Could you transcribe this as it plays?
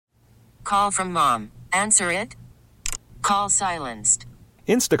Call from mom. Answer it. Call silenced.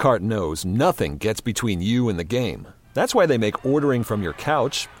 Instacart knows nothing gets between you and the game. That's why they make ordering from your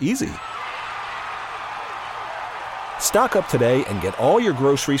couch easy. Stock up today and get all your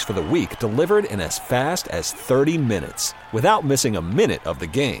groceries for the week delivered in as fast as 30 minutes without missing a minute of the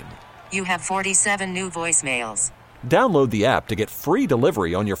game. You have 47 new voicemails. Download the app to get free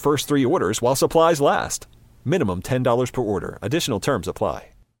delivery on your first 3 orders while supplies last. Minimum $10 per order. Additional terms apply.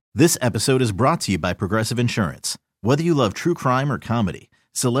 This episode is brought to you by Progressive Insurance. Whether you love true crime or comedy,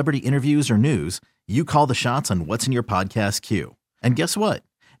 celebrity interviews or news, you call the shots on what's in your podcast queue. And guess what?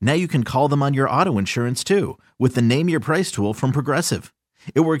 Now you can call them on your auto insurance too with the Name Your Price tool from Progressive.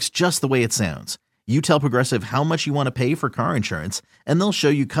 It works just the way it sounds. You tell Progressive how much you want to pay for car insurance, and they'll show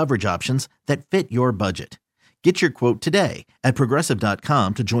you coverage options that fit your budget. Get your quote today at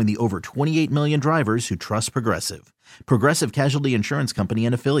Progressive.com to join the over 28 million drivers who trust Progressive. Progressive Casualty Insurance Company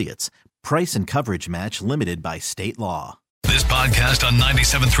and Affiliates. Price and coverage match limited by state law. This podcast on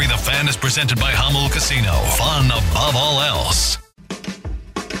 97.3 The Fan is presented by Hummel Casino. Fun above all else.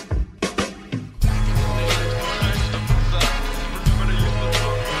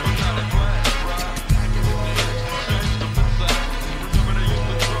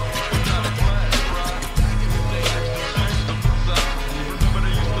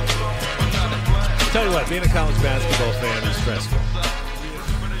 Tell you what, being a college basketball fan is stressful.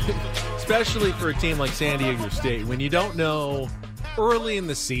 Especially for a team like San Diego State, when you don't know early in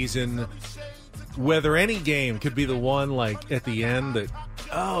the season whether any game could be the one like at the end that,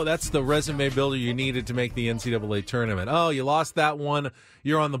 oh, that's the resume builder you needed to make the NCAA tournament. Oh, you lost that one,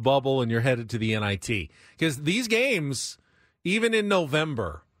 you're on the bubble, and you're headed to the NIT. Because these games, even in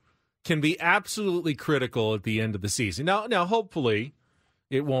November, can be absolutely critical at the end of the season. Now, hopefully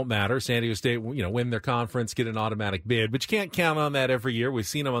it won't matter. San Diego State, win their conference, get an automatic bid, but you can't count on that every year. We've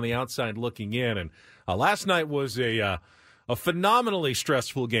seen them on the outside looking in, and last night was a phenomenally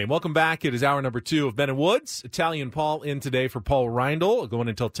stressful game. Welcome back. It is hour number 2 of Ben and Woods. Italian Paul in today for Paul Reindl, going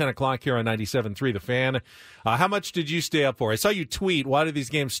until 10 o'clock here on 97.3 The Fan. How much did you stay up for? I saw you tweet, why do these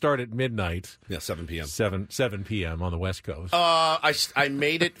games start at midnight? Yeah, 7 p.m. 7 p.m. on the West Coast. I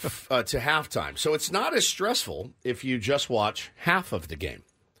made it to halftime, so it's not as stressful if you just watch half of the game.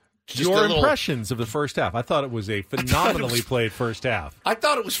 Your impressions of the first half. I thought it was a phenomenally played first half. I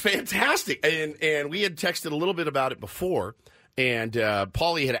thought it was fantastic, and we had texted a little bit about it before, and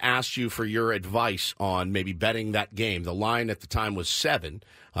Paulie had asked you for your advice on maybe betting that game. The line at the time was 7.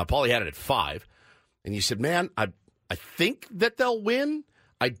 Paulie had it at 5, and you said, man, I think that they'll win.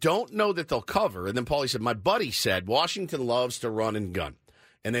 I don't know that they'll cover. And then Paulie said, my buddy said Washington loves to run and gun,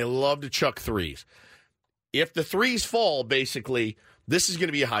 and they love to chuck threes. If the threes fall, basically, this is going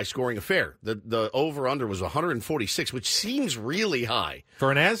to be a high-scoring affair. The over-under was 146, which seems really high.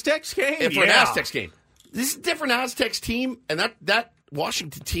 For an Aztecs game? And for an Aztecs game. This is a different Aztecs team, and that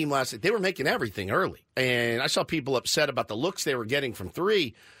Washington team last night, they were making everything early. And I saw people upset about the looks they were getting from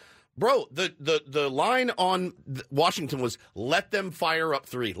 3. Bro, the line on Washington was let them fire up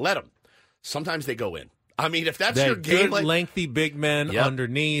 3. Let them. Sometimes they go in. I mean, if that's your game, good, lengthy big men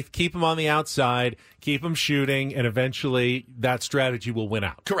underneath, keep them on the outside, keep them shooting, and eventually that strategy will win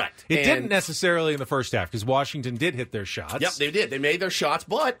out. Correct. It didn't necessarily in the first half because Washington did hit their shots. Yep, they did. They made their shots,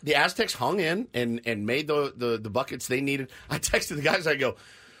 but the Aztecs hung in and made the buckets they needed. I texted the guys, I go,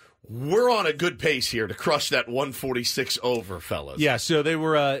 we're on a good pace here to crush that 146 over, fellas. Yeah, so they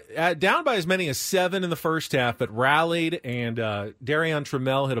were down by as many as 7 in the first half, but rallied, and Darion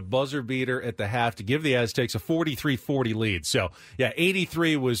Trammell hit a buzzer beater at the half to give the Aztecs a 43-40 lead. So, yeah,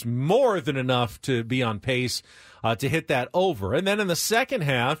 83 was more than enough to be on pace to hit that over. And then in the second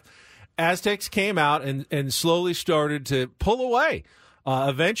half, Aztecs came out and slowly started to pull away.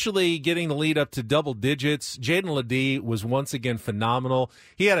 Eventually getting the lead up to double digits. Jaden Ledee was once again phenomenal.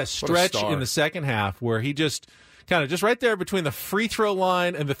 He had a stretch in the second half where he just right there between the free throw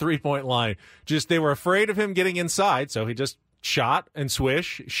line and the three-point line. Just they were afraid of him getting inside, so he just shot and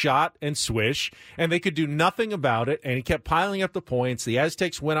swish, and they could do nothing about it, and he kept piling up the points. The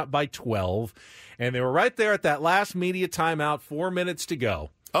Aztecs went up by 12, and they were right there at that last media timeout, 4 minutes to go.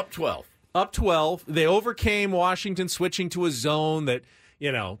 Up 12. Up 12. They overcame Washington, switching to a zone that,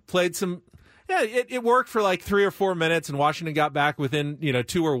 played some. Yeah, it worked for like 3 or 4 minutes, and Washington got back within,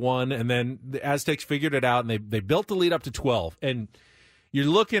 2 or 1, and then the Aztecs figured it out, and they built the lead up to 12. And you're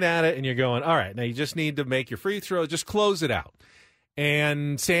looking at it, and you're going, all right, now you just need to make your free throw, just close it out.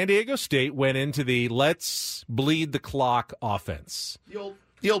 And San Diego State went into the let's bleed the clock offense.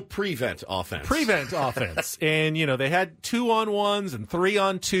 The old prevent offense. And, they had 2-on-1s and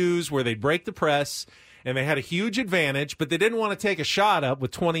 3-on-2s where they'd break the press, and they had a huge advantage, but they didn't want to take a shot up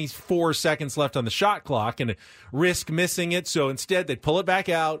with 24 seconds left on the shot clock and risk missing it. So instead, they'd pull it back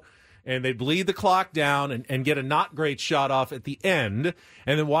out, and they'd bleed the clock down and get a not great shot off at the end.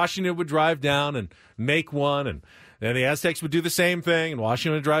 And then Washington would drive down and make one, and then the Aztecs would do the same thing, and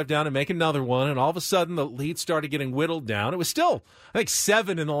Washington would drive down and make another one. And all of a sudden, the lead started getting whittled down. It was still, I think,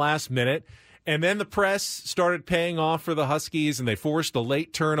 7 in the last minute. And then the press started paying off for the Huskies, and they forced a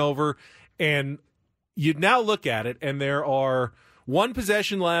late turnover. And you'd now look at it, and there are 1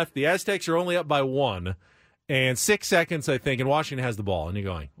 possession left. The Aztecs are only up by 1. And 6 seconds, I think, and Washington has the ball. And you're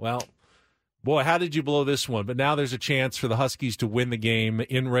going, well, boy, how did you blow this one? But now there's a chance for the Huskies to win the game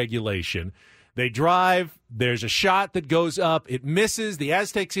in regulation. They drive. There's a shot that goes up. It misses. The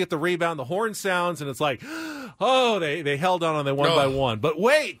Aztecs get the rebound. The horn sounds, and it's like, oh, they held on and they won by 1. But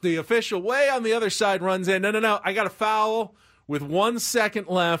wait, the official way on the other side runs in. No, I got a foul with 1 second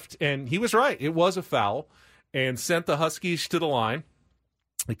left. And he was right. It was a foul and sent the Huskies to the line.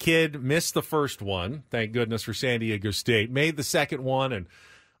 The kid missed the first one, thank goodness for San Diego State, made the second one, and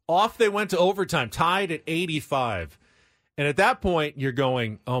off they went to overtime, tied at 85. And at that point, you're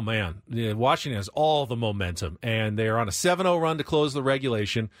going, oh, man, Washington has all the momentum, and they're on a 7-0 run to close the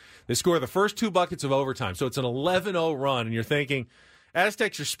regulation. They score the first 2 buckets of overtime, so it's an 11-0 run, and you're thinking,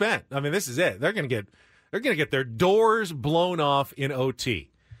 Aztecs are spent. I mean, this is it. They're going to get their doors blown off in OT.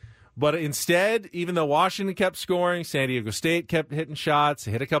 But instead, even though Washington kept scoring, San Diego State kept hitting shots,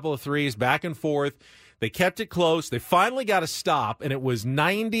 hit a couple of threes, back and forth. They kept it close. They finally got a stop, and it was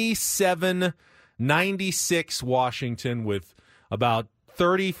 97-96 Washington with about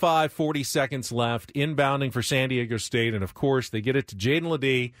 35, 40 seconds left, inbounding for San Diego State. And, of course, they get it to Jaden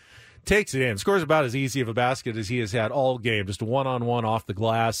Ledee, takes it in, scores about as easy of a basket as he has had all game, just a one-on-one off the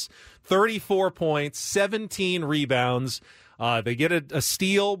glass, 34 points, 17 rebounds. They get a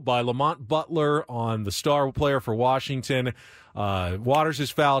steal by Lamont Butler on the star player for Washington. Waters is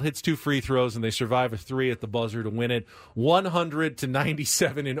fouled, hits 2 free throws, and they survive a 3 at the buzzer to win it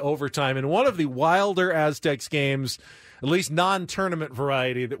 100-97 in overtime. In one of the wilder Aztecs games, at least non-tournament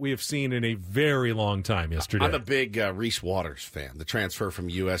variety, that we have seen in a very long time yesterday. I'm a big Reese Waters fan, the transfer from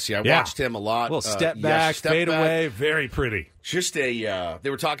USC. I watched him a lot. A little step back, fade away, very pretty. Just they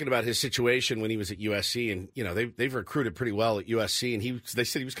were talking about his situation when he was at USC, and they've recruited pretty well at USC, and they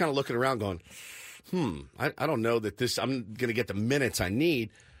said he was kind of looking around going, I don't know that I'm going to get the minutes I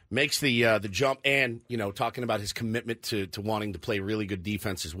need. Makes the jump, and talking about his commitment to wanting to play really good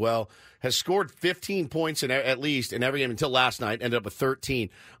defense as well. Has scored 15 points at least in every game until last night. Ended up with 13.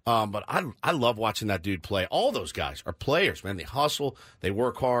 But I love watching that dude play. All those guys are players, man. They hustle, they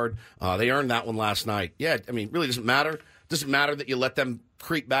work hard. They earned that one last night. Yeah, I mean, really doesn't matter. Doesn't matter that you let them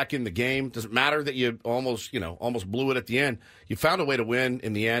creep back in the game. Doesn't matter that you almost blew it at the end. You found a way to win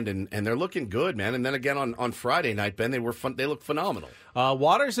in the end, and they're looking good, man. And then again on Friday night, Ben, they looked phenomenal.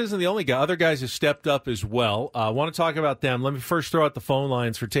 Waters isn't the only guy. Other guys have stepped up as well. I want to talk about them. Let me first throw out the phone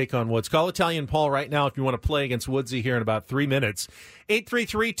lines for Take on Woods. Call Italian Paul right now if you want to play against Woodsy here in about 3 minutes.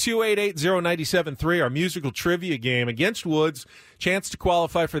 833-288-0973, our musical trivia game against Woods. Chance to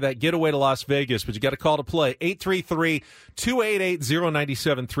qualify for that getaway to Las Vegas, but you got to call to play.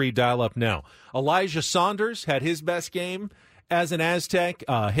 833-288-0973. Dial up now. Elijah Saunders had his best game as an Aztec,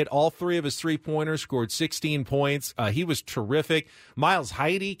 hit all 3 of his 3-pointers, scored 16 points. He was terrific. Miles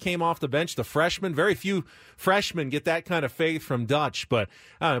Heide came off the bench, the freshman. Very few freshmen get that kind of faith from Dutch, but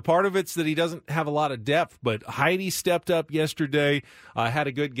part of it's that he doesn't have a lot of depth, but Heide stepped up yesterday, had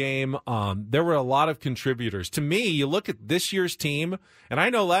a good game. There were a lot of contributors. To me, you look at this year's team, and I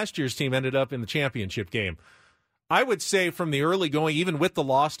know last year's team ended up in the championship game. I would say from the early going, even with the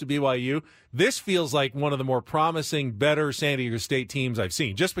loss to BYU, this feels like one of the more promising, better San Diego State teams I've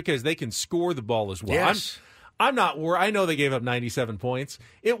seen, just because they can score the ball as well. Yes. I'm not worried. I know they gave up 97 points.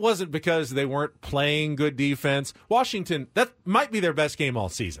 It wasn't because they weren't playing good defense. Washington, that might be their best game all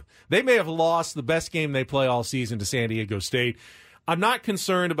season. They may have lost the best game they play all season to San Diego State. I'm not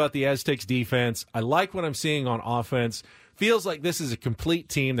concerned about the Aztecs' defense. I like what I'm seeing on offense. Feels like this is a complete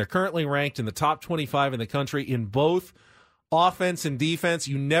team. They're currently ranked in the top 25 in the country in both offense and defense.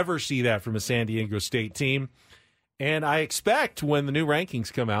 You never see that from a San Diego State team. And I expect when the new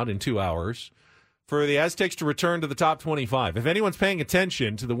rankings come out in 2 hours for the Aztecs to return to the top 25. If anyone's paying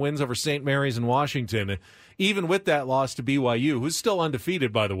attention to the wins over St. Mary's and Washington, even with that loss to BYU, who's still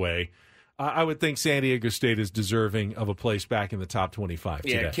undefeated, by the way, I would think San Diego State is deserving of a place back in the top 25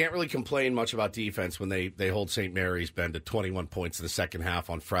 today. Yeah, can't really complain much about defense when they hold St. Mary's, Ben, to 21 points in the second half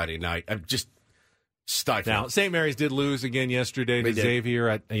on Friday night. I'm just Stifling. Now, St. Mary's did lose again yesterday to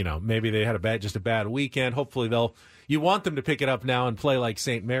Xavier. Maybe they had just a bad weekend. Hopefully you want them to pick it up now and play like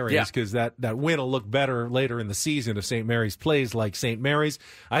St. Mary's, because that win will look better later in the season if St. Mary's plays like St. Mary's.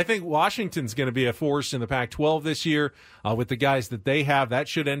 I think Washington's going to be a force in the Pac-12 this year with the guys that they have. That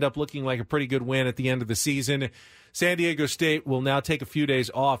should end up looking like a pretty good win at the end of the season. San Diego State will now take a few days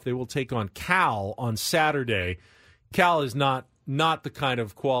off. They will take on Cal on Saturday. Cal is not the kind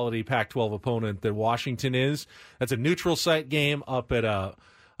of quality Pac-12 opponent that Washington is. That's a neutral site game up at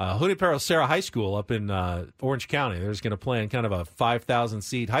Junipero Serra High School up in Orange County. They're just going to play in kind of a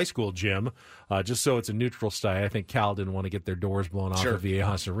 5,000-seat high school gym, just so it's a neutral site. I think Cal didn't want to get their doors blown off of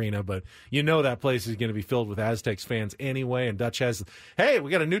Viejas Arena, but that place is going to be filled with Aztecs fans anyway, and Dutch has, hey, we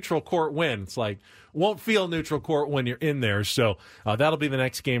got a neutral court win. It's like, won't feel neutral court when you're in there. So that'll be the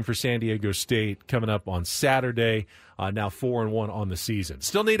next game for San Diego State coming up on Saturday. Now 4-1 on the season.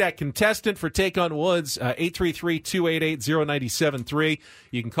 Still need that contestant for Take on Woods, 833-288-0973.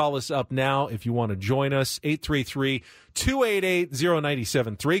 You can call us up now if you want to join us,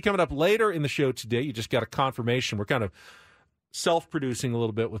 833-288-0973. Coming up later in the show today, you just got a confirmation. We're kind of self-producing a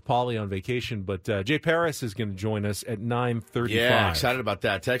little bit with Paulie on vacation, but Jay Paris is going to join us at 9:35. Yeah, excited about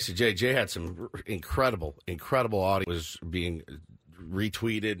that. Texted Jay. Jay had some incredible audio was being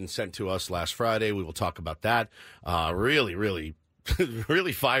retweeted and sent to us last Friday. We will talk about that. Really, really,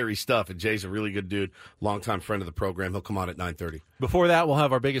 really fiery stuff. And Jay's a really good dude, longtime friend of the program. He'll come on at 9:30. Before that, we'll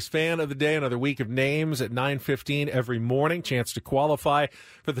have our biggest fan of the day, another week of names at 9:15 every morning. Chance to qualify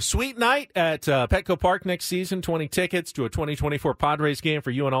for the Sweet Night at Petco Park next season. 20 tickets to a 2024 Padres game for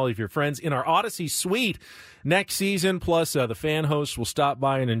you and all of your friends in our Odyssey Suite next season. Plus, the fan hosts will stop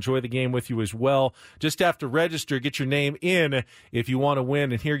by and enjoy the game with you as well. Just have to register, get your name in if you want to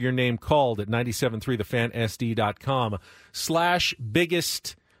win and hear your name called at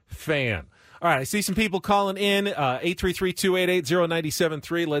 973thefansd.com/biggest-fan. All right, I see some people calling in,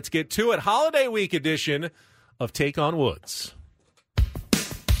 833-288-0973. Let's get to it. Holiday Week edition of Take on Woods.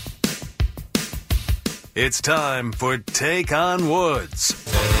 It's time for Take on Woods.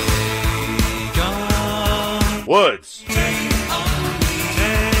 Woods.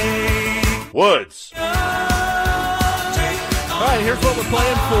 Woods. All right, here's what we're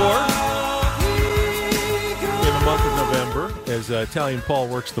playing for. In the month of November, as Italian Paul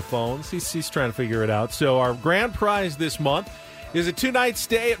works the phones. He's trying to figure it out. So our grand prize this month is a 2-night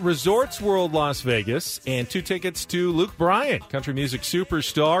stay at Resorts World Las Vegas and 2 tickets to Luke Bryan, country music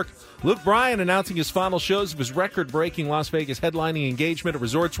superstar. Luke Bryan announcing his final shows of his record-breaking Las Vegas headlining engagement at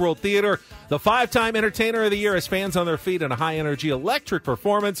Resorts World Theater. The 5-time Entertainer of the Year has fans on their feet in a high-energy electric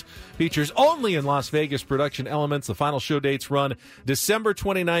performance. Features only in Las Vegas production elements. The final show dates run December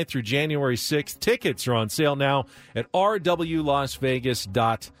 29th through January 6th. Tickets are on sale now at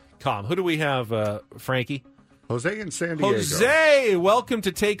rwlasvegas.com. Who do we have, Frankie? Jose in San Diego. Jose, welcome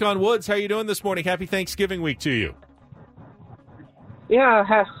to Take on Woods. How are you doing this morning? Happy Thanksgiving week to you. Yeah,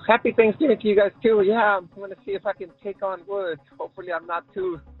 happy Thanksgiving to you guys, too. Yeah, I'm going to see if I can take on Woods. Hopefully I'm not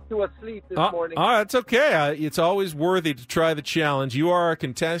too asleep this morning. All right, it's okay. It's always worthy to try the challenge. You are our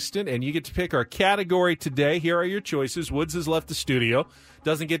contestant, and you get to pick our category today. Here are your choices. Woods has left the studio,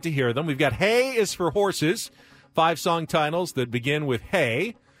 doesn't get to hear them. We've got Hay is for Horses, 5 song titles that begin with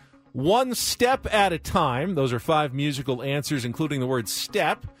Hay. One Step at a Time. Those are 5 musical answers, including the word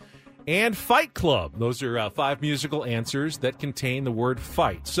step. And Fight Club. Those are 5 musical answers that contain the word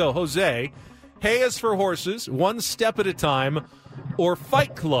fight. So, Jose, Hay is for Horses, One Step at a Time, or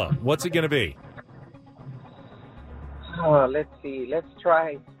Fight Club. What's it going to be? Let's see. Let's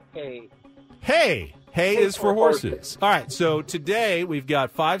try Hay. Hay. Hay is for horses. All right, so today we've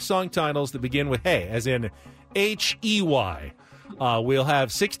got 5 song titles that begin with Hay, as in H-E-Y. We'll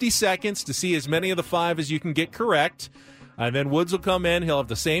have 60 seconds to see as many of the 5 as you can get correct. And then Woods will come in. He'll have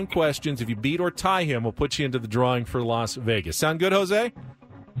the same questions. If you beat or tie him, we'll put you into the drawing for Las Vegas. Sound good, Jose?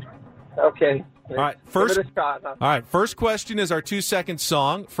 Okay. All right. First question is our 2-second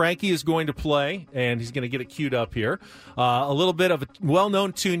song. Frankie is going to play, and he's going to get it queued up here. A little bit of a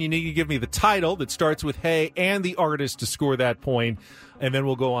well-known tune. You need to give me the title that starts with Hey and the artist to score that point, and then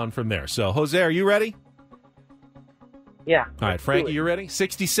we'll go on from there. So, Jose, are you ready? Yeah. All right, Frankie, you ready?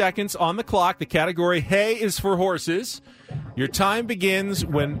 60 seconds on the clock. The category Hay is for horses. Your time begins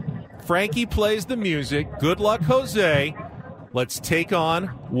when Frankie plays the music. Good luck, Jose. Let's take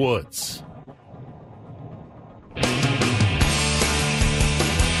on Woods.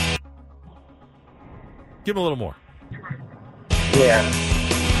 Give him a little more. Yeah.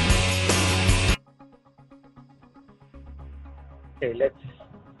 Okay, let's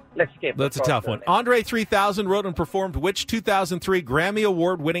skip. That's a tough one. Andre 3000 wrote and performed which 2003 Grammy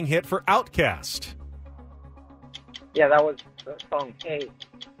Award-winning hit for Outkast? Yeah, that was the song, Hey.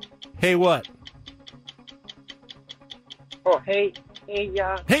 Hey, what? Oh, Hey,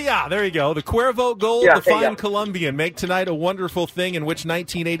 yeah. Hey, yeah, there you go. The Cuervo Gold, Yeah, the hey, fine yeah. Colombian, make tonight a wonderful thing in which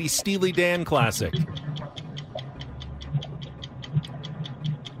 1980 Steely Dan classic?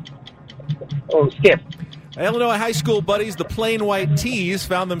 Oh, Skip. Illinois high school buddies, the Plain White Tees,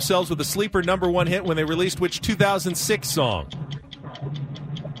 found themselves with a sleeper #1 hit when they released which 2006 song?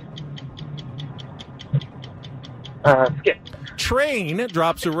 Skip. Train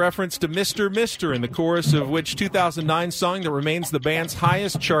drops a reference to Mr. Mister in the chorus of which 2009 song that remains the band's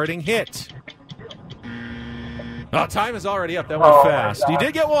highest charting hit? Oh, time is already up. That went fast. You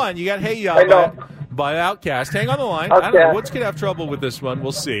did get one. You got Hey Ya by Outkast. Hang on the line. Okay. I don't know. Woods could have trouble with this one.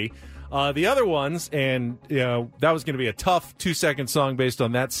 We'll see. The other ones, and that was going to be a tough 2-second song based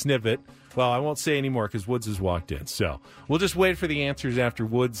on that snippet. Well, I won't say any more because Woods has walked in. So we'll just wait for the answers after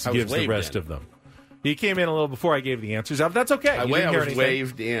Woods gives the rest of them. He came in a little before I gave the answers. That's okay. I was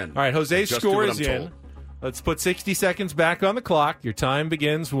waved in. All right, Jose's Just score do what is I'm in. told. Let's put 60 seconds back on the clock. Your time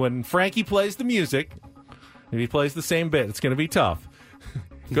begins when Frankie plays the music. If he plays the same bit, it's going to be tough.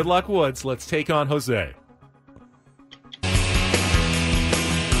 Good luck, Woods. Let's take on Jose.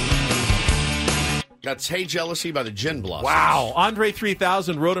 That's Hey Jealousy by the Gin Blossoms. Wow. Andre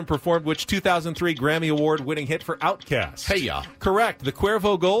 3000 wrote and performed which 2003 Grammy Award-winning hit for Outkast? Hey Ya. Correct. The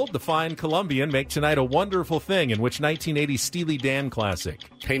Cuervo Gold, the fine Colombian, make tonight a wonderful thing in which 1980 Steely Dan classic?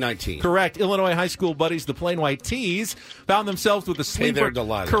 Hey 19. Correct. Illinois high school buddies, the Plain White Tees, found themselves with a sleeper. There,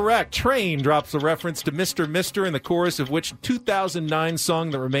 Delilah. Correct. Train drops a reference to Mr. Mister in the chorus of which 2009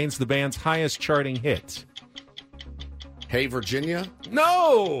 song that remains the band's highest charting hit? Hey Virginia.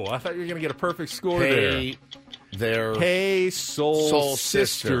 No! I thought you were going to get a perfect score Hey there. Hey Soul Sister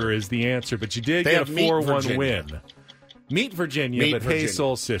Sister is the answer, but you did They get a have Meet 4-1 Virginia. win. Meet Virginia, Meet but Hey Virginia.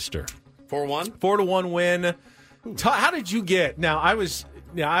 Soul Sister. 4-1? 4-1 win. How did you get? Now, I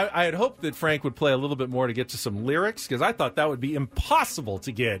had hoped that Frank would play a little bit more to get to some lyrics, because I thought that would be impossible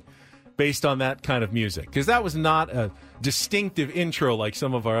to get based on that kind of music, because that was not a distinctive intro like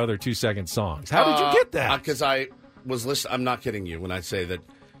some of our other 2-second songs. How did you get that? Because I was listening. I'm not kidding you when I say that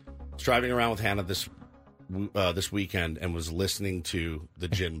I was driving around with Hannah this weekend and was listening to the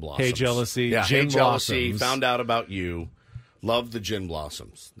Gin Blossoms. Hey Jealousy, Yeah, Gin Hey Jealousy. Blossoms. Found out about you. Loved the Gin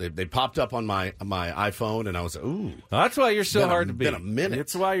Blossoms. They popped up on my iPhone, and I was like, ooh. That's why you're so hard to beat. Been a minute.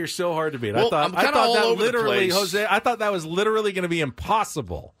 That's why you're so hard to beat. Well, I I'm thought kinda all that over the literally, place. Jose. I thought that was literally going to be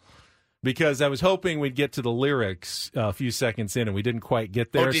impossible, because I was hoping we'd get to the lyrics a few seconds in, and we didn't quite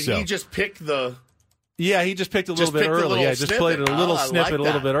get there. Oh, did he just pick the? Yeah, he just picked a little Just bit picked a early. little Yeah, just snippet. played a little I snippet like a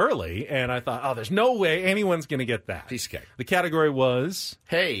little that. bit early, and I thought, oh, there's no way anyone's going to get that. Piece of cake. The category was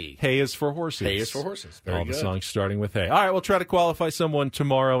Hey. Hay is for horses. Hay is for horses. Very All good. the songs starting with Hay. All right, we'll try to qualify someone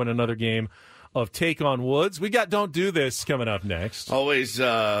tomorrow in another game of Take on Woods. We got Don't Do This coming up next. Always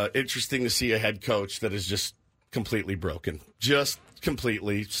interesting to see a head coach that is just completely broken, just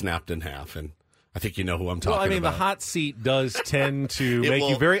completely snapped in half, and I think you know who I'm talking about. Well, I mean, the hot seat does tend to It make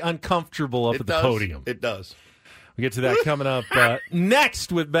you will- very uncomfortable up at the podium. It does. We'll get to that coming up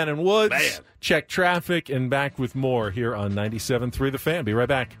next with Ben and Woods. Man. Check traffic and back with more here on 97.3 The Fan. Be right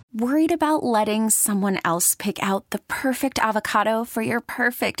back. Worried about letting someone else pick out the perfect avocado for your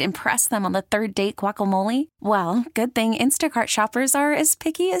perfect impress them on the third date guacamole? Well, good thing Instacart shoppers are as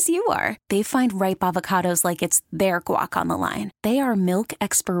picky as you are. They find ripe avocados like it's their guac on the line. They are milk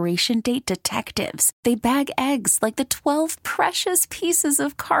expiration date detectives. They bag eggs like the 12 precious pieces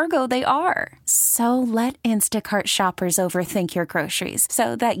of cargo they are. So let Instacart shoppers overthink your groceries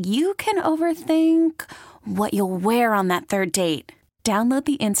so that you can overthink what you'll wear on that third date. Download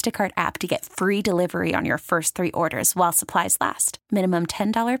the Instacart app to get free delivery on your first 3 orders while supplies last. Minimum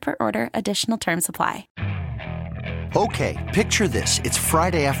 $10 per order. Additional terms apply. Okay, picture this. It's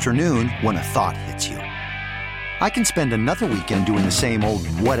Friday afternoon when a thought hits you. I can spend another weekend doing the same old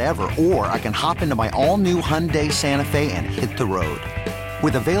whatever, or I can hop into my all-new Hyundai Santa Fe and hit the road.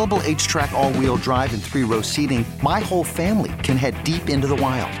 With available H-Track all-wheel drive and 3-row seating, my whole family can head deep into the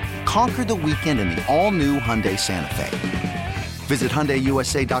wild. Conquer the weekend in the all-new Hyundai Santa Fe. Visit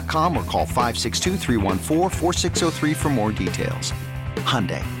HyundaiUSA.com or call 562-314-4603 for more details.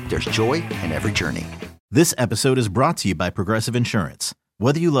 Hyundai, there's joy in every journey. This episode is brought to you by Progressive Insurance.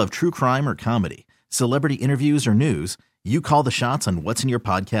 Whether you love true crime or comedy, celebrity interviews or news, you call the shots on what's in your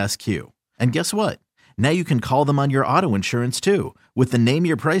podcast queue. And guess what? Now you can call them on your auto insurance too with the Name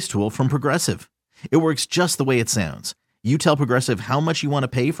Your Price tool from Progressive. It works just the way it sounds. You tell Progressive how much you want to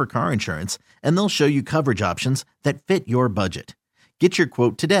pay for car insurance, and they'll show you coverage options that fit your budget. Get your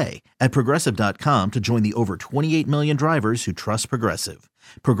quote today at Progressive.com to join the over 28 million drivers who trust Progressive.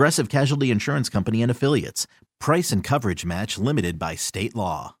 Progressive Casualty Insurance Company and Affiliates. Price and coverage match limited by state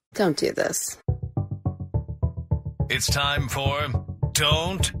law. Don't do this. It's time for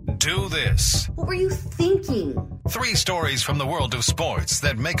Don't Do This. What were you thinking? 3 stories from the world of sports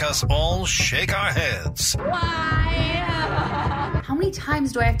that make us all shake our heads. Why? How many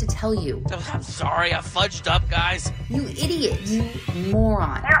times do I have to tell you? I'm sorry, I fudged up, guys. You idiot. You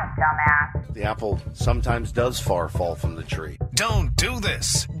moron. You're a dumbass. The apple sometimes does fall from the tree. Don't do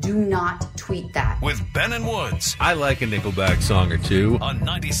this. Do not tweet that. With Ben and Woods. I like a Nickelback song or two. On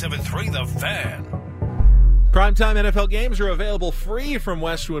 97.3 The Fan. Primetime NFL games are available free from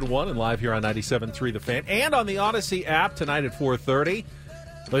Westwood One and live here on 97.3 The Fan and on the Odyssey app tonight at 4:30.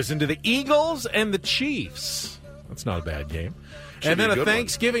 Listen to the Eagles and the Chiefs. That's not a bad game. And then a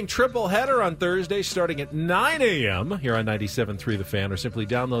Thanksgiving triple header on Thursday starting at 9 a.m. here on 97.3 The Fan, or simply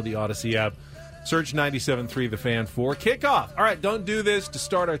download the Odyssey app. Search 97.3 The Fan for kickoff. All right, don't do this to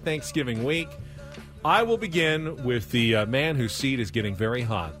start our Thanksgiving week. I will begin with the man whose seat is getting very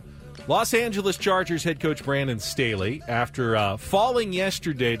hot. Los Angeles Chargers head coach Brandon Staley, after falling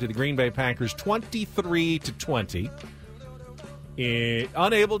yesterday to the Green Bay Packers 23-20,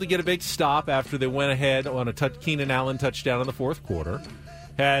 unable to get a big stop after they went ahead on a Keenan Allen touchdown in the fourth quarter,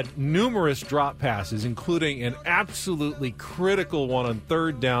 had numerous drop passes, including an absolutely critical one on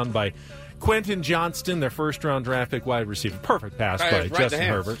third down by Quentin Johnston, their first-round draft pick wide receiver. Perfect pass by Justin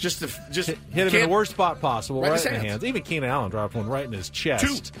Herbert. Just hit him in the worst spot possible, right in the hands. Even Keenan Allen dropped one right in his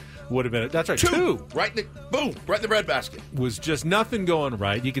chest. Would have been that's right. Two. Right in the breadbasket. Was just nothing going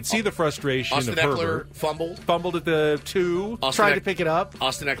right. You could see the frustration Austin of Eckler Herbert. Fumbled at the 2. Tried to pick it up.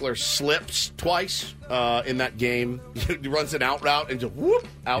 Austin Eckler slips twice in that game. He runs an out route and just whoop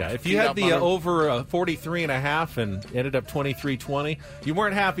out. Yeah, if you had the over 43.5 and ended up 23-20, you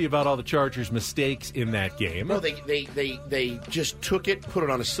weren't happy about all the Chargers' mistakes in that game. No, they just took it, put it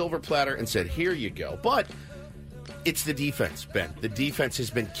on a silver platter, and said, "Here you go." But it's the defense, Ben. The defense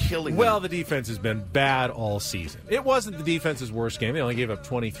has been killing them. Well, the defense has been bad all season. It wasn't the defense's worst game. They only gave up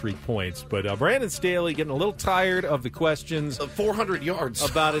 23 points. But Brandon Staley getting a little tired of the questions. 400 yards.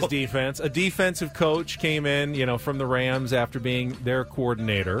 About his defense. A defensive coach came in, from the Rams after being their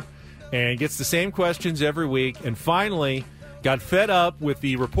coordinator and gets the same questions every week, and finally got fed up with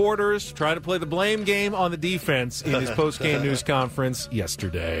the reporters trying to play the blame game on the defense in his post-game news conference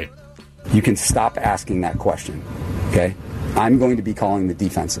yesterday. You can stop asking that question, okay? I'm going to be calling the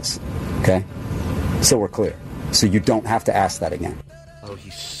defenses, okay? So we're clear. So you don't have to ask that again. Oh,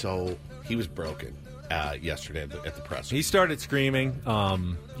 he was broken yesterday at the press. He started screaming,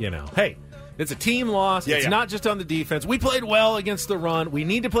 hey, it's a team loss. It's not just on the defense. We played well against the run. We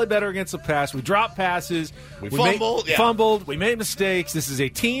need to play better against the pass. We dropped passes. We fumbled. We made mistakes. This is a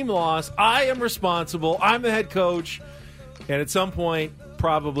team loss. I am responsible. I'm the head coach. And at some point,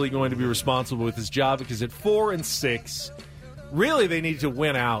 probably going to be responsible with his job, because at 4-6, really they need to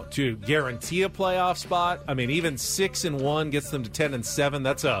win out to guarantee a playoff spot. I mean, even 6-1 gets them to 10-7.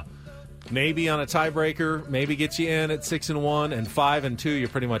 That's a maybe on a tiebreaker, maybe gets you in at 6-1, and 5-2, you're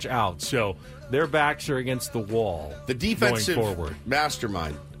pretty much out. So their backs are against the wall. The defensive going forward.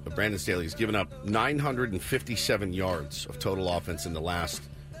 Mastermind of Brandon Staley has given up 957 yards of total offense in the last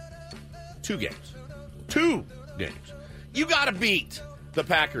 2 games. 2 games. You got to beat the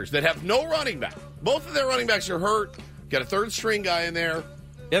Packers that have no running back. Both of their running backs are hurt. Got a third-string guy in there.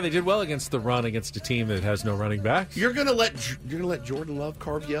 Yeah, they did well against the run against a team that has no running backs. You're gonna let Jordan Love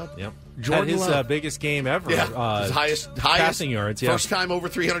carve you up. Yep, Jordan his Love. Biggest game ever. Yeah, his highest passing yards. Yeah. First time over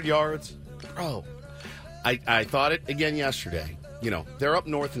 300 yards. Bro, I thought it again yesterday. They're up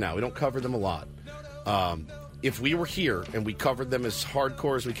north now. We don't cover them a lot. If we were here and we covered them as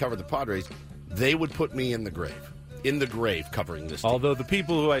hardcore as we covered the Padres, they would put me in the grave. Covering this team. Although the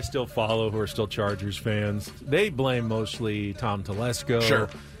people who I still follow, who are still Chargers fans, they blame mostly Tom Telesco,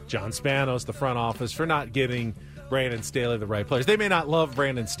 John Spanos, the front office, for not getting Brandon Staley the right players. They may not love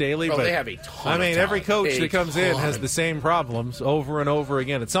Brandon Staley, but they have a ton of every coach talent. that comes in has the same problems over and over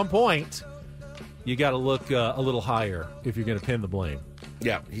again. At some point, you got to look a little higher if you're going to pin the blame.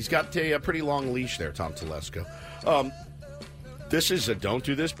 Yeah, he's got a pretty long leash there, Tom Telesco. This is a don't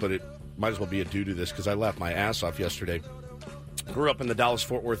do this, but it might as well be a do this, because I laughed my ass off yesterday. Grew up in the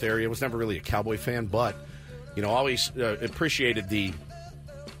Dallas-Fort Worth area. Was never really a Cowboy fan, but always appreciated the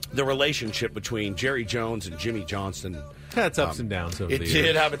relationship between Jerry Jones and Jimmy Johnston. It's ups and downs over the years. It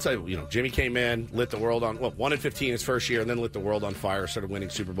did have its, Jimmy came in, lit the world on, 1-15 his first year, and then lit the world on fire, started winning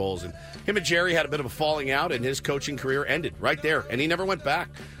Super Bowls. And him and Jerry had a bit of a falling out, and his coaching career ended right there. And he never went back.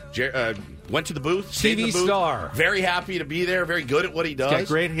 Went to the booth, stayed in the booth. Very happy to be there, very good at what he does. He's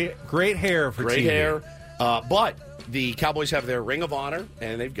got great hair for Great TV. hair. But the Cowboys have their Ring of Honor,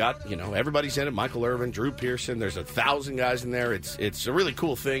 and they've got, everybody's in it. Michael Irvin, Drew Pearson. There's 1,000 guys in there. It's a really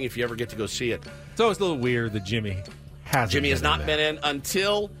cool thing if you ever get to go see it. It's always a little weird that Jimmy has not been in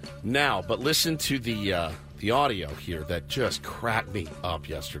until now. But listen to the audio here that just cracked me up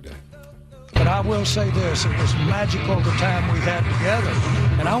yesterday. But I will say this, it was magical the time we had together.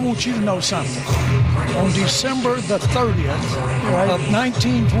 And I want you to know something. On December the 30th of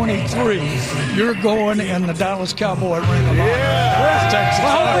 1923, you're going in the Dallas Cowboy Ring of Honor.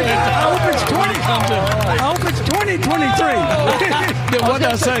 I hope it's 2023. What did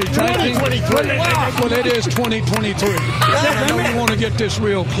I say? 2023. Well, it is 2023. I know you want to get this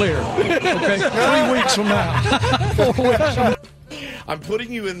real clear. Okay, 3 weeks from now. 4 weeks from now. I'm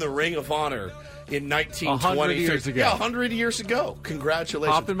putting you in the Ring of Honor in 1923. 100 years ago. Yeah, 100 years ago.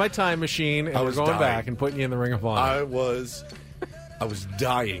 Congratulations. Hop in my time machine, and we're going back and putting you in the Ring of Honor. I was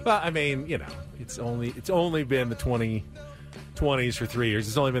dying. But, I mean, it's only been the 2020s for 3 years.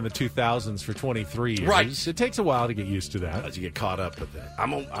 It's only been the 2000s for 23 years. Right. It takes a while to get used to that. As you get caught up with that.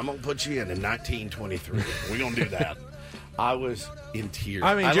 I'm gonna put you in 1923. We're going to do that. I was in tears.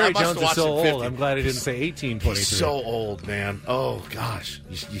 I mean, Jerry Jones is so old. I'm glad he didn't say 1823. He's so old, man. Oh, gosh.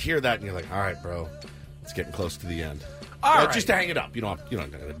 You hear that and you're like, all right, bro, it's getting close to the end. All right. Just to hang it up. You're not going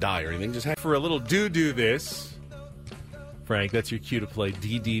to die or anything. Just hang for a little do this. Frank, that's your cue to play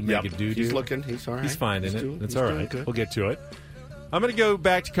DD Mega Do-Do. He's looking. He's all right. He's finding it. That's all right. Good. We'll get to it. I'm going to go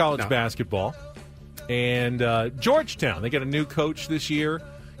back to college basketball. And Georgetown, they got a new coach this year.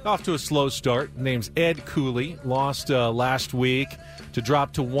 Off to a slow start. Name's Ed Cooley. Lost last week to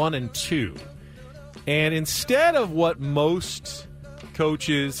drop to 1-2. And instead of what most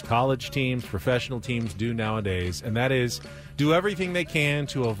coaches, college teams, professional teams do nowadays, and that is do everything they can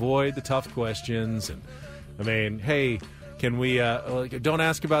to avoid the tough questions. And I mean, hey, can we don't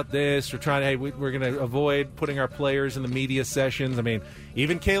ask about this? We're going to avoid putting our players in the media sessions. I mean,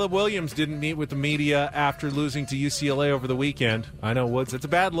 even Caleb Williams didn't meet with the media after losing to UCLA over the weekend. I know, Woods, it's a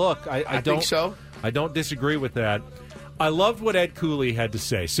bad look. I don't think so. I don't disagree with that. I loved what Ed Cooley had to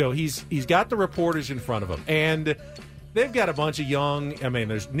say. So he's got the reporters in front of him, and they've got a bunch of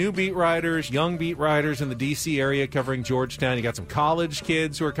there's new beat writers, young beat writers in the D.C. area covering Georgetown. You got some college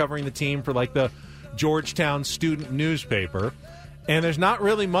kids who are covering the team for like the Georgetown student newspaper, and there's not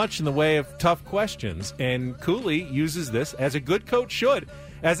really much in the way of tough questions, and Cooley uses this, as a good coach should,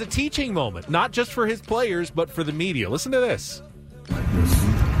 as a teaching moment, not just for his players, but for the media. Listen to this.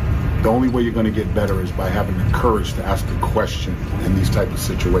 The only way you're going to get better is by having the courage to ask a question in these type of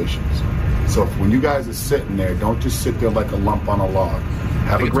situations. So when you guys are sitting there, don't just sit there like a lump on a log.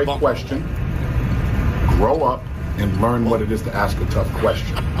 Have a great question, grow up, and learn what it is to ask a tough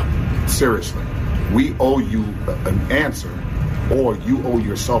question. Seriously. We owe you an answer, or you owe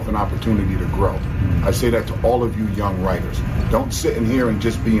yourself an opportunity to grow. I say that to all of you young writers. Don't sit in here and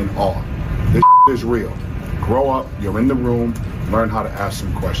just be in awe. This is real. Grow up, you're in the room, learn how to ask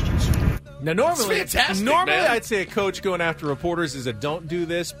some questions. Now, normally man. I'd say a coach going after reporters is a don't do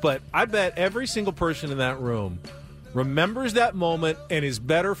this, but I bet every single person in that room remembers that moment and is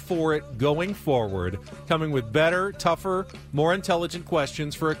better for it going forward, coming with better, tougher, more intelligent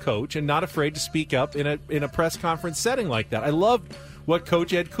questions for a coach, and not afraid to speak up in a press conference setting like that. I loved what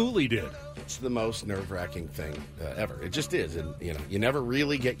Coach Ed Cooley did. It's the most nerve-wracking thing ever. It just is, and you never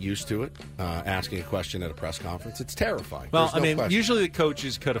really get used to it. Asking a question at a press conference, it's terrifying. Well, question. Usually the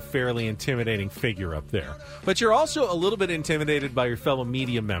coaches cut a fairly intimidating figure up there, but you're also a little bit intimidated by your fellow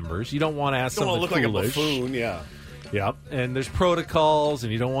media members. You don't want to ask something look foolish. like a buffoon, yeah. Yep, and there's protocols,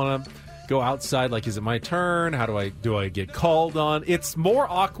 and you don't want to go outside like, is it my turn? How do I get called on? It's more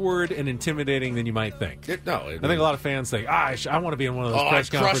awkward and intimidating than you might think. I think a lot of fans think, I want to be in one of those press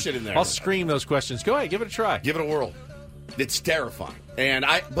conferences. Crush it in there. I'll scream those questions. Go ahead, give it a try. Give it a whirl. It's terrifying.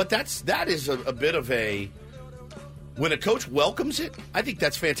 But that is a bit of a... When a coach welcomes it, I think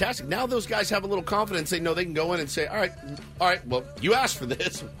that's fantastic. Now those guys have a little confidence. They know they can go in and say, all right, well, you asked for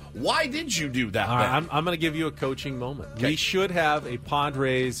this. Why did you do that? All right, I'm going to give you a coaching moment. Okay. We should have a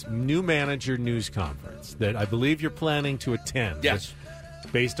Padres new manager news conference that I believe you're planning to attend. Yes.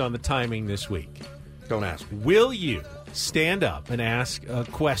 Based on the timing this week. Don't ask me. Will you stand up and ask a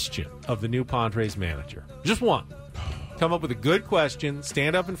question of the new Padres manager? Just one. Come up with a good question,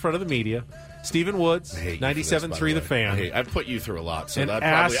 stand up in front of the media. Stephen Woods, 97.3 The Fan. I've put you through a lot, so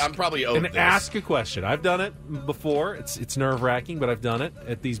I'm probably owed this. Ask a question. I've done it before. It's nerve-wracking, but I've done it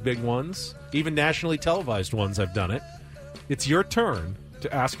at these big ones. Even nationally televised ones, I've done it. It's your turn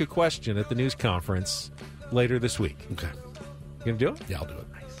to ask a question at the news conference later this week. Okay. You going to do it? Yeah, I'll do it.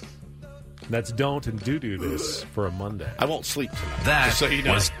 Nice. That's don't and do this for a Monday. I won't sleep tonight. That just so you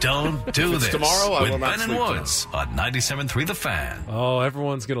know. was Don't Do If it's This tomorrow, I with will not Ben and sleep Woods on 97.3 The Fan. Oh,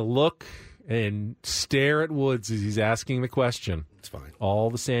 everyone's going to look and stare at Woods as he's asking the question. It's fine. All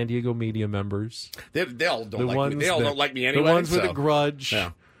the San Diego media members. They all don't like me. They all don't like me anyway. The ones with a grudge.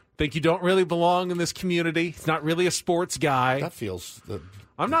 Yeah. Think you don't really belong in this community. He's not really a sports guy. That feels...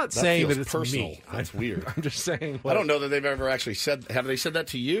 I'm not saying that it's personal. me. That's weird. I'm just saying. I don't know that they've ever actually said... Have they said that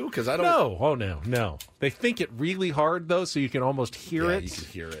to you? Because I don't... No. Oh, no. They think it really hard, though, so you can almost hear it. You can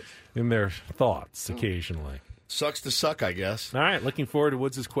hear it. In their thoughts occasionally. Sucks to suck, I guess. All right. Looking forward to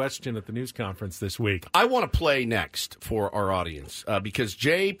Woods' question at the news conference this week. I want to play next for our audience because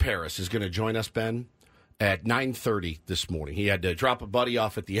Jay Paris is going to join us, Ben, at 9:30 this morning. He had to drop a buddy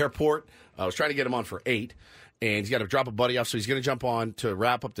off at the airport. I was trying to get him on for 8. And he's got to drop a buddy off, so he's going to jump on to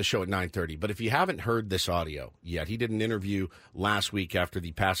wrap up the show at 9:30. But if you haven't heard this audio yet, he did an interview last week after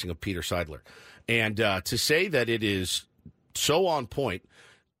the passing of Peter Seidler. And to say that it is so on point,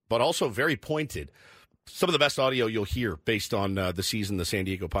 but also very pointed, some of the best audio you'll hear based on the season the San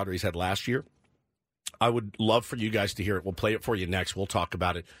Diego Padres had last year. I would love for you guys to hear it. We'll play it for you next. We'll talk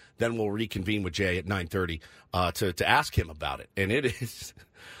about it. Then we'll reconvene with Jay at 9:30 to ask him about it. And it is...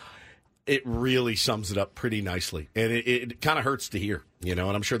 It really sums it up pretty nicely. And it kind of hurts to hear, and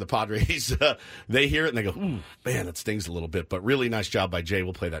I'm sure the Padres, they hear it and they go, ooh, man, that stings a little bit. But really nice job by Jay.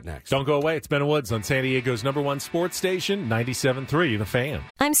 We'll play that next. Don't go away. It's Ben and Woods on San Diego's #1 sports station, 97.3 The Fan.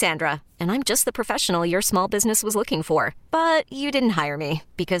 I'm Sandra, and I'm just the professional your small business was looking for. But you didn't hire me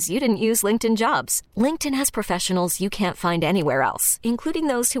because you didn't use LinkedIn Jobs. LinkedIn has professionals you can't find anywhere else, including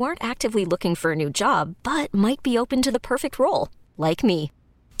those who aren't actively looking for a new job, but might be open to the perfect role, like me.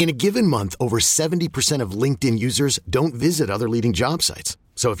 In a given month, over 70% of LinkedIn users don't visit other leading job sites.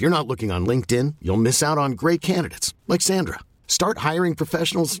 So if you're not looking on LinkedIn, you'll miss out on great candidates like Sandra. Start hiring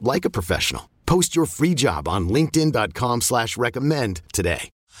professionals like a professional. Post your free job on linkedin.com/recommend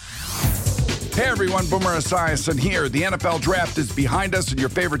today. Hey everyone, Boomer Esiason here. The NFL Draft is behind us and your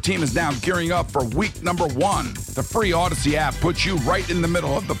favorite team is now gearing up for week number 1. The free Odyssey app puts you right in the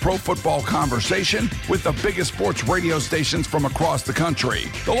middle of the pro football conversation with the biggest sports radio stations from across the country.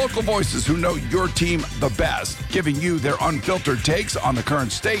 The local voices who know your team the best, giving you their unfiltered takes on the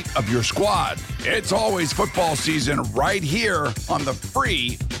current state of your squad. It's always football season right here on the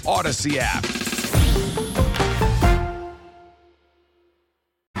free Odyssey app.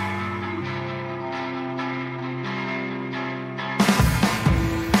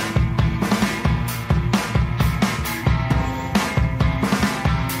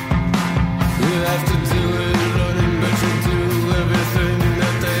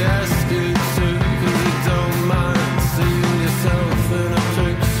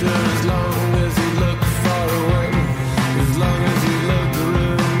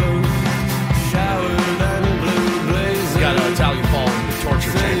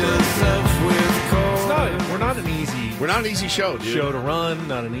 Show, dude. Show to run,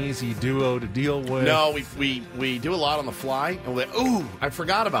 not an easy duo to deal with. No, we do a lot on the fly. And we're like, ooh, I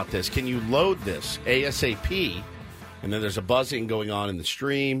forgot about this. Can you load this ASAP? And then there's a buzzing going on in the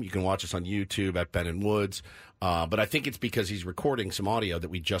stream. You can watch us on YouTube at Ben and Woods. But I think it's because he's recording some audio that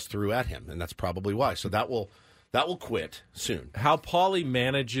we just threw at him, and that's probably why. So that will quit soon. How Paulie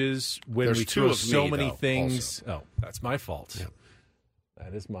manages when there's we two throw of so me, many though, things. also. Oh, that's my fault. Yeah.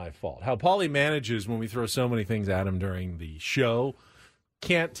 That is my fault. How Paulie manages when we throw so many things at him during the show.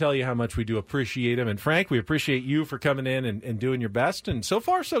 Can't tell you how much we do appreciate him. And Frank, we appreciate you for coming in and doing your best. And so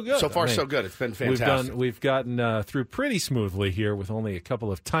far, so good. So far, so good. It's been fantastic. We've gotten through pretty smoothly here with only a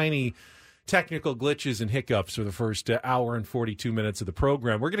couple of tiny technical glitches and hiccups for the first hour and 42 minutes of the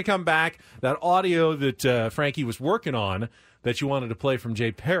program. We're going to come back. That audio that Frankie was working on that you wanted to play from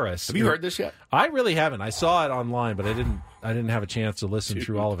Jay Paris. Have you heard this yet? I really haven't. I saw it online, but I didn't have a chance to listen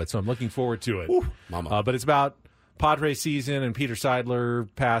through all of it. So I'm looking forward to it. Ooh, mama. But it's about Padres season and Peter Seidler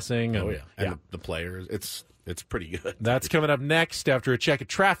passing. And, and the players. It's pretty good. That's coming up next after a check of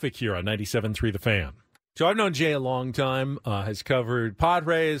traffic here on 97.3 The Fan. So I've known Jay a long time, has covered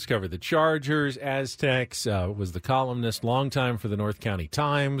Padres, covered the Chargers, Aztecs, was the columnist long time for the North County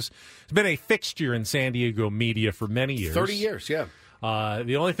Times. He's been a fixture in San Diego media for many years. 30 years, yeah.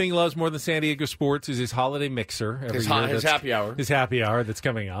 The only thing he loves more than San Diego sports is his holiday mixer. His happy hour. His happy hour that's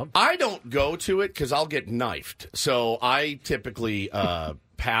coming up. I don't go to it because I'll get knifed. So I typically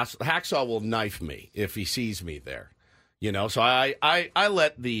pass. Hacksaw will knife me if he sees me there. So I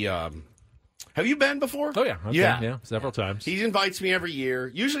let the... Have you been before? Oh, yeah. Yeah, several times. He invites me every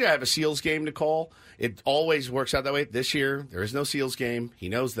year. Usually I have a Seals game to call. It always works out that way. This year, there is no Seals game. He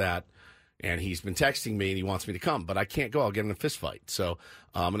knows that. And he's been texting me, and he wants me to come, but I can't go. I'll get in a fist fight. So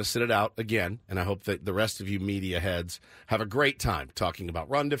I'm going to sit it out again, and I hope that the rest of you media heads have a great time talking about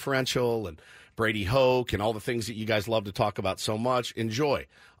run differential and Brady Hoke and all the things that you guys love to talk about so much. Enjoy.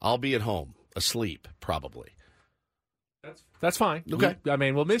 I'll be at home, asleep, probably. That's fine. Okay. I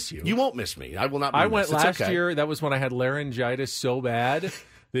mean, we'll miss you. You won't miss me. I will not be I went missed. It's last year. That was when I had laryngitis so bad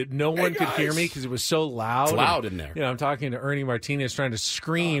that no one could hear me because it was so loud. It's loud in there. You know, I'm talking to Ernie Martinez trying to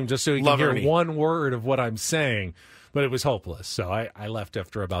scream just so he can Love hear Ernie. one word of what I'm saying. But it was hopeless. So I left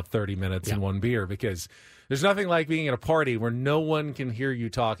after about 30 minutes and one beer because there's nothing like being at a party where no one can hear you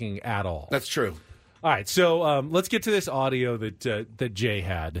talking at all. That's true. All right, so let's get to this audio that Jay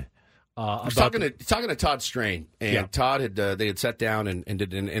had. I was talking to Todd Strain, and Todd had they had sat down and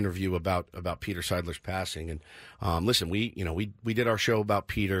did an interview about Peter Seidler's passing. And listen, we did our show about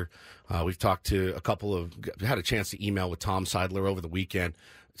Peter. We've talked to had a chance to email with Tom Seidler over the weekend.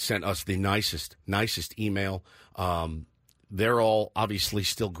 Sent us the nicest email. They're all obviously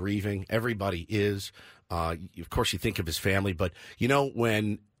still grieving. Everybody is. Of course, you think of his family, but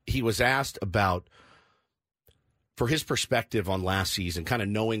when he was asked about, for his perspective on last season, kind of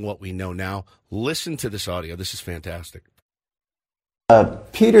knowing what we know now, listen to this audio. This is fantastic.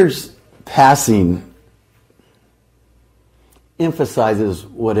 Peter's passing emphasizes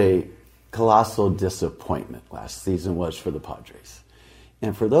what a colossal disappointment last season was for the Padres.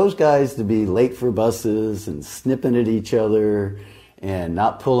 And for those guys to be late for buses and snipping at each other and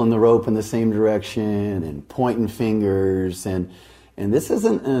not pulling the rope in the same direction and pointing fingers and this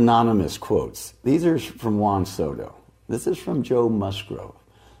isn't anonymous quotes. These are from Juan Soto. This is from Joe Musgrove.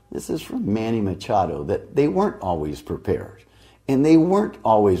 This is from Manny Machado, that they weren't always prepared and they weren't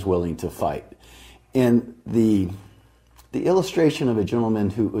always willing to fight. And the illustration of a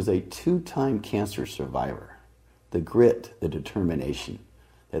gentleman who was a 2-time cancer survivor, the grit, the determination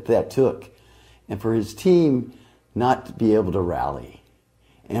that took, and for his team not to be able to rally,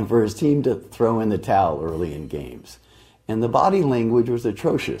 and for his team to throw in the towel early in games. And the body language was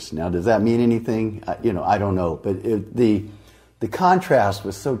atrocious. Now, does that mean anything? I don't know. But the contrast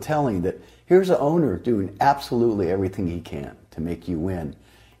was so telling that here's an owner doing absolutely everything he can to make you win.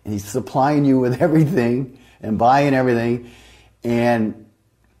 And he's supplying you with everything and buying everything. And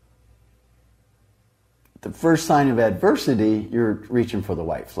the first sign of adversity, you're reaching for the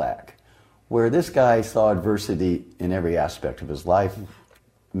white flag. Where this guy saw adversity in every aspect of his life,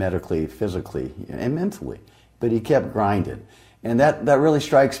 medically, physically, and mentally. But he kept grinding. And that really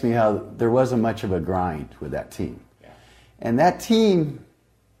strikes me how there wasn't much of a grind with that team. Yeah. And that team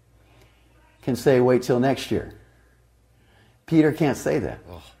can say, wait till next year. Peter can't say that.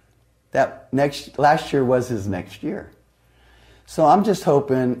 Oh. Last year was his next year. So I'm just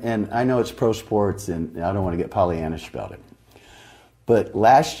hoping, and I know it's pro sports, and I don't want to get Pollyannish about it, but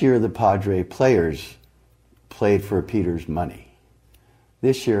last year the Padre players played for Peter's money.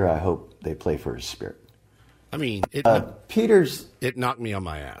 This year I hope they play for his spirit. I mean, it knocked me on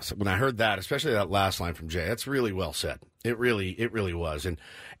my ass when I heard that, especially that last line from Jay. That's really well said. It really was. And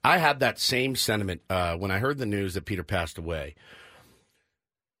I had that same sentiment when I heard the news that Peter passed away.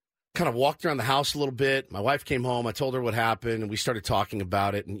 Kind of walked around the house a little bit. My wife came home. I told her what happened, and we started talking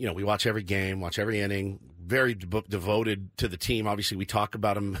about it. And, we watch every game, watch every inning, very devoted to the team. Obviously, we talk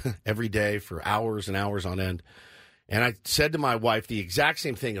about them every day for hours and hours on end. And I said to my wife the exact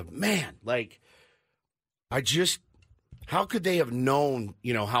same thing of, man, how could they have known,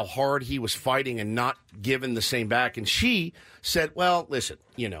 how hard he was fighting and not given the same back? And she said, well, listen,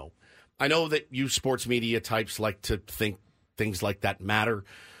 I know that you sports media types like to think things like that matter,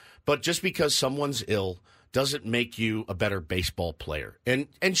 but just because someone's ill doesn't make you a better baseball player. And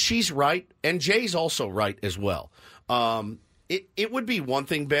she's right, and Jay's also right as well. It would be one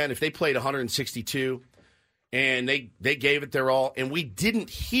thing, Ben, if they played 162 and they gave it their all, and we didn't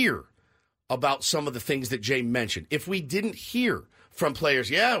hear about some of the things that Jay mentioned. If we didn't hear from players,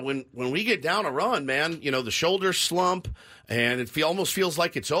 when we get down a run, man, the shoulders slump and it almost feels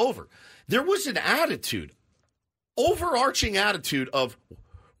like it's over. There was an attitude, overarching attitude of,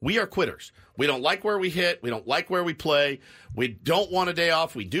 we are quitters. We don't like where we hit. We don't like where we play. We don't want a day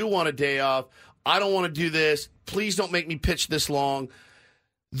off. We do want a day off. I don't want to do this. Please don't make me pitch this long.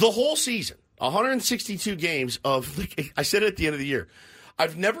 The whole season, 162 games of, I said it at the end of the year,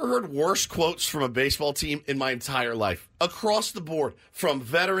 I've never heard worse quotes from a baseball team in my entire life. Across the board, from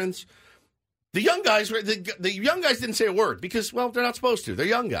veterans. The young guys didn't say a word because, well, they're not supposed to. They're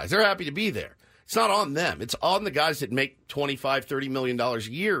young guys. They're happy to be there. It's not on them. It's on the guys that make $25, $30 million a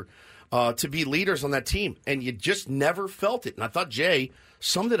year to be leaders on that team. And you just never felt it. And I thought Jay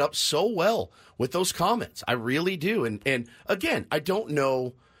summed it up so well with those comments. I really do. And again, I don't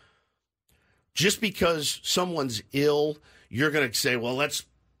know. just because someone's ill, you're going to say, well, let's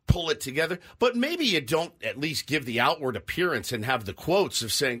pull it together. But maybe you don't at least give the outward appearance and have the quotes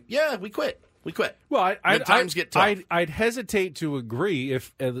of saying, yeah, we quit. We quit. Well, times get tough. I'd hesitate to agree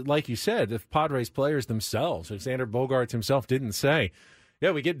if, like you said, if Padres players themselves, if Xander Bogaerts himself didn't say,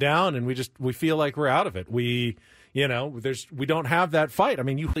 yeah, we get down and we feel like we're out of it. We don't have that fight. I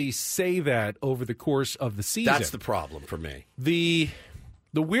mean, you please say that over the course of the season. That's the problem for me. The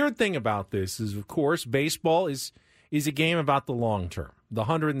weird thing about this is, of course, baseball is a game about the long term, the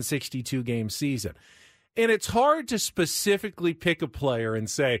 162-game season. And it's hard to specifically pick a player and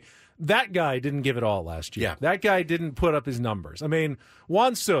say, that guy didn't give it all last year. Yeah. That guy didn't put up his numbers. I mean,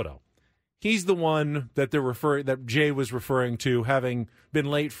 Juan Soto, he's the one that Jay was referring to having been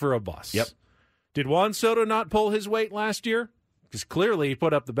late for a bus. Yep. Did Juan Soto not pull his weight last year? Because clearly he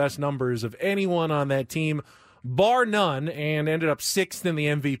put up the best numbers of anyone on that team, bar none, and ended up 6th in the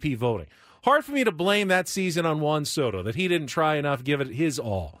MVP voting. Hard for me to blame that season on Juan Soto, that he didn't try enough, give it his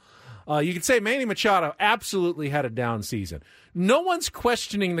all. You could say Manny Machado absolutely had a down season. No one's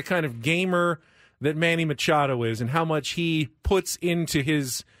questioning the kind of gamer that Manny Machado is and how much he puts into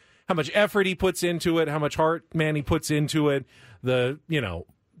how much effort he puts into it, how much heart Manny puts into it,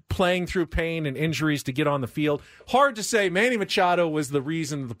 playing through pain and injuries to get on the field. Hard to say Manny Machado was the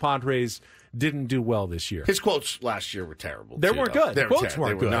reason the Padres didn't do well this year. His quotes last year were terrible. They weren't good. The quotes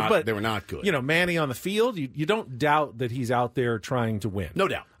weren't good. But they were not good. Manny on the field, you don't doubt that he's out there trying to win. No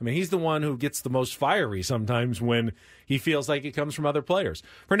doubt. I mean, he's the one who gets the most fiery sometimes when he feels like it comes from other players.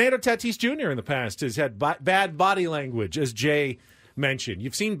 Fernando Tatis Jr. in the past has had bad body language, as Jay mentioned.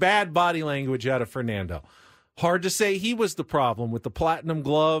 You've seen bad body language out of Fernando. Hard to say he was the problem with the platinum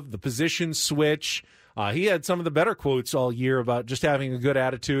glove, the position switch. He had some of the better quotes all year about just having a good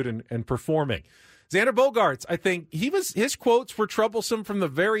attitude and performing. Xander Bogaerts, I think his quotes were troublesome from the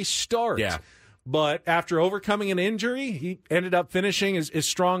very start. Yeah. But after overcoming an injury, he ended up finishing as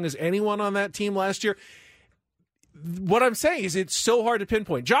strong as anyone on that team last year. What I'm saying is it's so hard to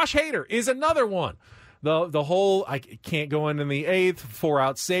pinpoint. Josh Hader is another one. The whole, I can't go in the 8th,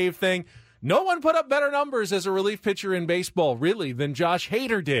 4-out save thing. No one put up better numbers as a relief pitcher in baseball, really, than Josh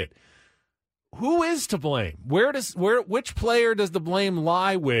Hader did. Who is to blame? Which player does the blame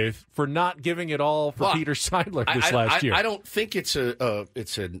lie with for not giving it all for Peter Seidler last year? I don't think it's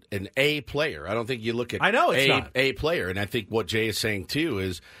an A player. I don't think you look at not A player. And I think what Jay is saying too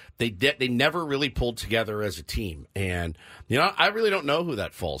is they never really pulled together as a team. And I really don't know who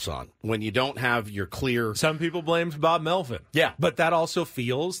that falls on when you don't have your clear. Some people blamed Bob Melvin. Yeah, but that also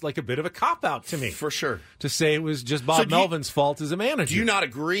feels like a bit of a cop out to me, for sure, to say it was just Bob Melvin's fault as a manager. Do you not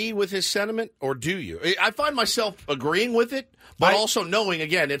agree with his sentiment, or do you? I find myself agreeing with it, but also knowing,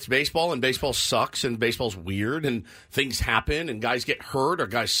 again, it's baseball, and baseball sucks, and baseball's weird, and things happen, and guys get hurt or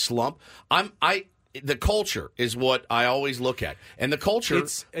guys slump. The culture is what I always look at, and the culture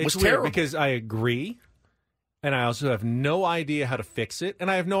was terrible. Because I agree, and I also have no idea how to fix it, and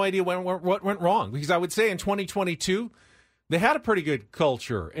I have no idea what went wrong. Because I would say in 2022, they had a pretty good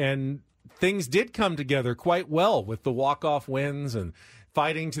culture, and things did come together quite well with the walk-off wins and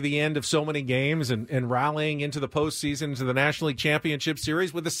fighting to the end of so many games and rallying into the postseason, to the National League Championship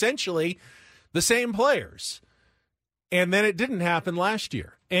Series with essentially the same players. And then it didn't happen last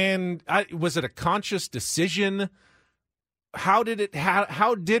year. And was it a conscious decision? How did it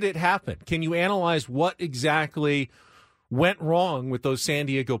happen? Can you analyze what exactly went wrong with those San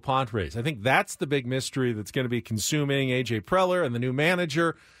Diego Padres? I think that's the big mystery that's going to be consuming A.J. Preller and the new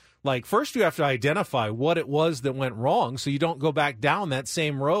manager. Like, first you have to identify what it was that went wrong so you don't go back down that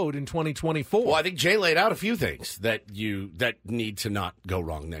same road in 2024. Well, I think Jay laid out a few things that need to not go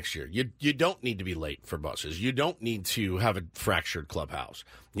wrong next year. You don't need to be late for buses. You don't need to have a fractured clubhouse.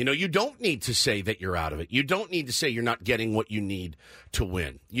 You don't need to say that you're out of it. You don't need to say you're not getting what you need to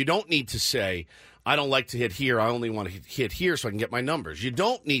win. You don't need to say, I don't like to hit here. I only want to hit here so I can get my numbers. You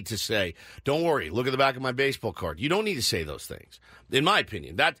don't need to say, don't worry, look at the back of my baseball card. You don't need to say those things. In my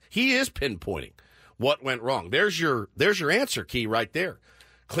opinion, that he is pinpointing what went wrong. There's your answer key right there.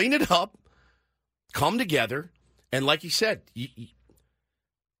 Clean it up, come together, and like he said, you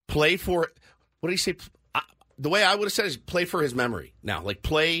play for, what did he say? The way I would have said is play for his memory. Now, like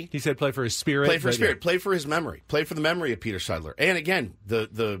play. He said play for his spirit. Play for his spirit. Yeah. Play for his memory. Play for the memory of Peter Seidler. And again,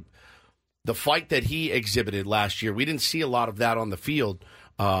 the fight that he exhibited last year, we didn't see a lot of that on the field.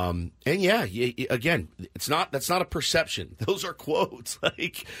 And yeah, again, that's not a perception. Those are quotes.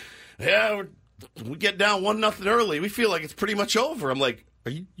 Like, yeah, we get down 1-0 early. We feel like it's pretty much over. I'm like,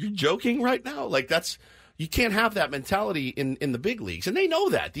 are you joking right now? Like You can't have that mentality in the big leagues, and they know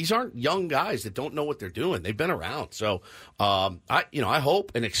that. These aren't young guys that don't know what they're doing. They've been around. So I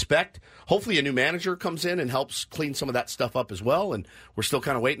hope and expect, hopefully a new manager comes in and helps clean some of that stuff up as well, and we're still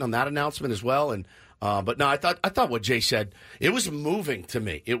kind of waiting on that announcement as well. And but no, I thought what Jay said, it was moving to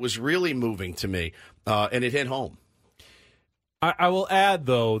me. It was really moving to me, and it hit home. I will add,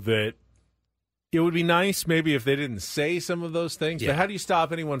 though, that it would be nice maybe if they didn't say some of those things, but how do you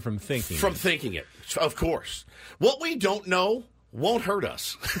stop anyone from thinking thinking it? Of course. What we don't know won't hurt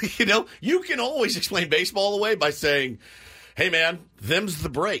us. You can always explain baseball away by saying, hey, man, them's the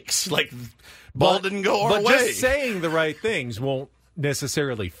breaks. Like, ball didn't go our way. But just saying the right things won't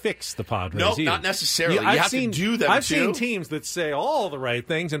necessarily fix the Padres either. No, not necessarily. You have to do them, I've seen teams that say all the right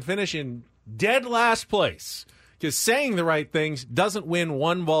things and finish in dead last place. Because saying the right things doesn't win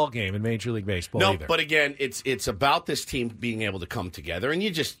one ball game in Major League Baseball either. But again, it's about this team being able to come together, and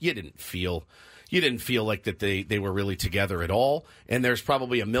you didn't feel like that they were really together at all. And there's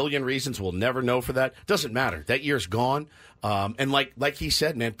probably a million reasons we'll never know for that. Doesn't matter. That year's gone. And like he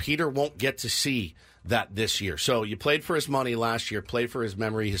said, man, Peter won't get to see that this year. So you played for his money last year, played for his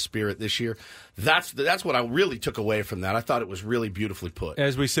memory, his spirit this year. That's what I really took away from that. I thought it was really beautifully put.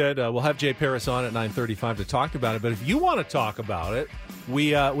 As we said, we'll have Jay Paris on at 9:35 to talk about it. But if you want to talk about it, we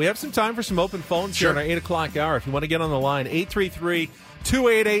have some time for some open phones here in our 8 o'clock hour. If you want to get on the line,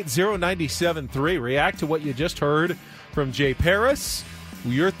 833-288-0973. React to what you just heard from Jay Paris.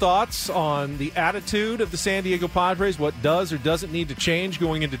 Your thoughts on the attitude of the San Diego Padres, what does or doesn't need to change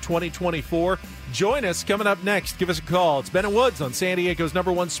going into 2024. Join us coming up next. Give us a call. It's Ben and Woods on San Diego's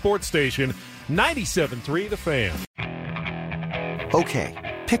 #1 sports station, 97.3 The Fan.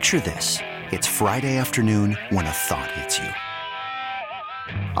 Okay, picture this. It's Friday afternoon when a thought hits you.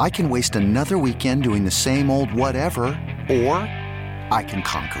 I can waste another weekend doing the same old whatever, or I can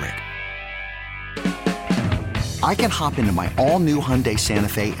conquer it. I can hop into my all-new Hyundai Santa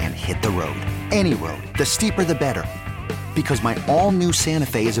Fe and hit the road. Any road. The steeper, the better. Because my all-new Santa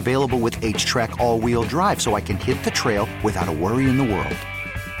Fe is available with H-Track all-wheel drive, so I can hit the trail without a worry in the world.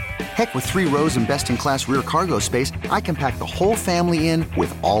 Heck, with 3 rows and best-in-class rear cargo space, I can pack the whole family in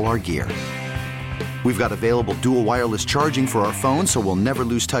with all our gear. We've got available dual wireless charging for our phones, so we'll never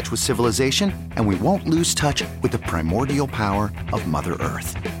lose touch with civilization, and we won't lose touch with the primordial power of Mother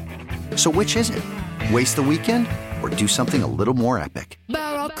Earth. So which is it? Waste the weekend or do something a little more epic?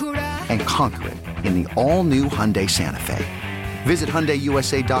 And conquer it in the all-new Hyundai Santa Fe. Visit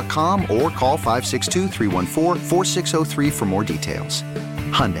HyundaiUSA.com or call 562-314-4603 for more details.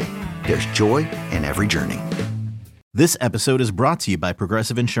 Hyundai, there's joy in every journey. This episode is brought to you by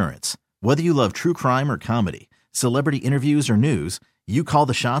Progressive Insurance. Whether you love true crime or comedy, celebrity interviews or news, you call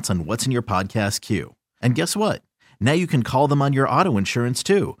the shots on what's in your podcast queue. And guess what? Now you can call them on your auto insurance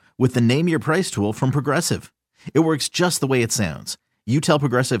too with the Name Your Price tool from Progressive. It works just the way it sounds. You tell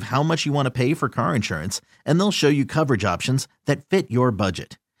Progressive how much you want to pay for car insurance, and they'll show you coverage options that fit your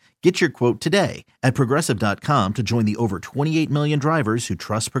budget. Get your quote today at Progressive.com to join the over 28 million drivers who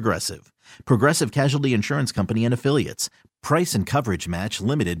trust Progressive. Progressive Casualty Insurance Company and Affiliates. Price and coverage match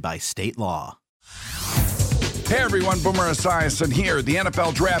limited by state law. Hey everyone, Boomer Esiason here. The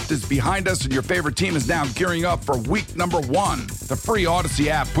NFL Draft is behind us and your favorite team is now gearing up for week #1. The free Odyssey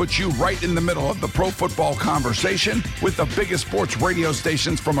app puts you right in the middle of the pro football conversation with the biggest sports radio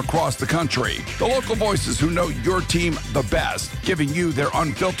stations from across the country. The local voices who know your team the best, giving you their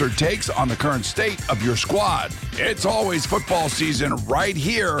unfiltered takes on the current state of your squad. It's always football season right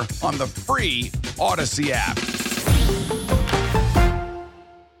here on the free Odyssey app.